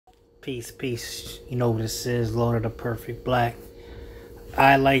Peace, peace. You know what this is, Lord of the Perfect Black.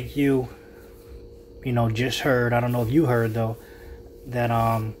 I, like you, just heard, I don't know if you heard though, that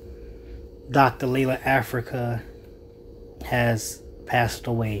Dr. Llaila Africa has passed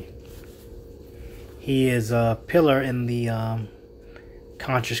away. He is a pillar in the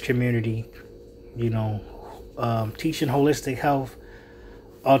conscious community, teaching holistic health,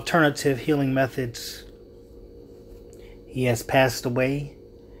 alternative healing methods. He has passed away.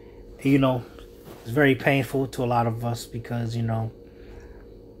 It's very painful to a lot of us because,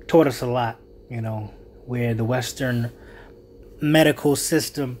 taught us a lot, where the Western medical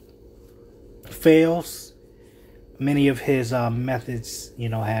system fails. Many of his methods,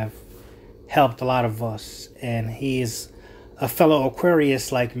 have helped a lot of us. And he is a fellow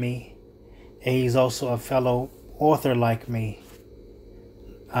Aquarius like me. And he's also a fellow author like me.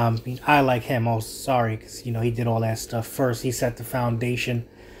 I like him also, sorry, because, he did all that stuff first. He set the foundation.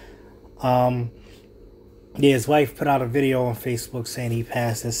 His wife put out a video on Facebook saying he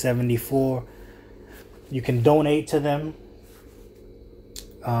passed at 74. You can donate to them.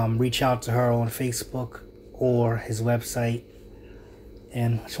 Reach out to her on Facebook or his website.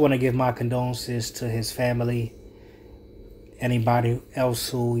 And I just want to give my condolences to his family. Anybody else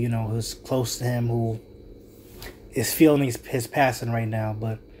who, who's close to him, who is feeling his passing right now.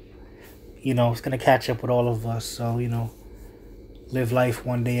 But, it's going to catch up with all of us. So, live life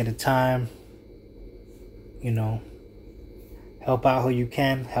one day at a time. Help out who you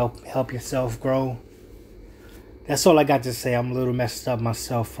can. Help yourself grow. That's all I got to say. I'm a little messed up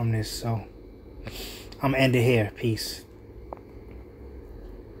myself from this, so I'm ending here. Peace.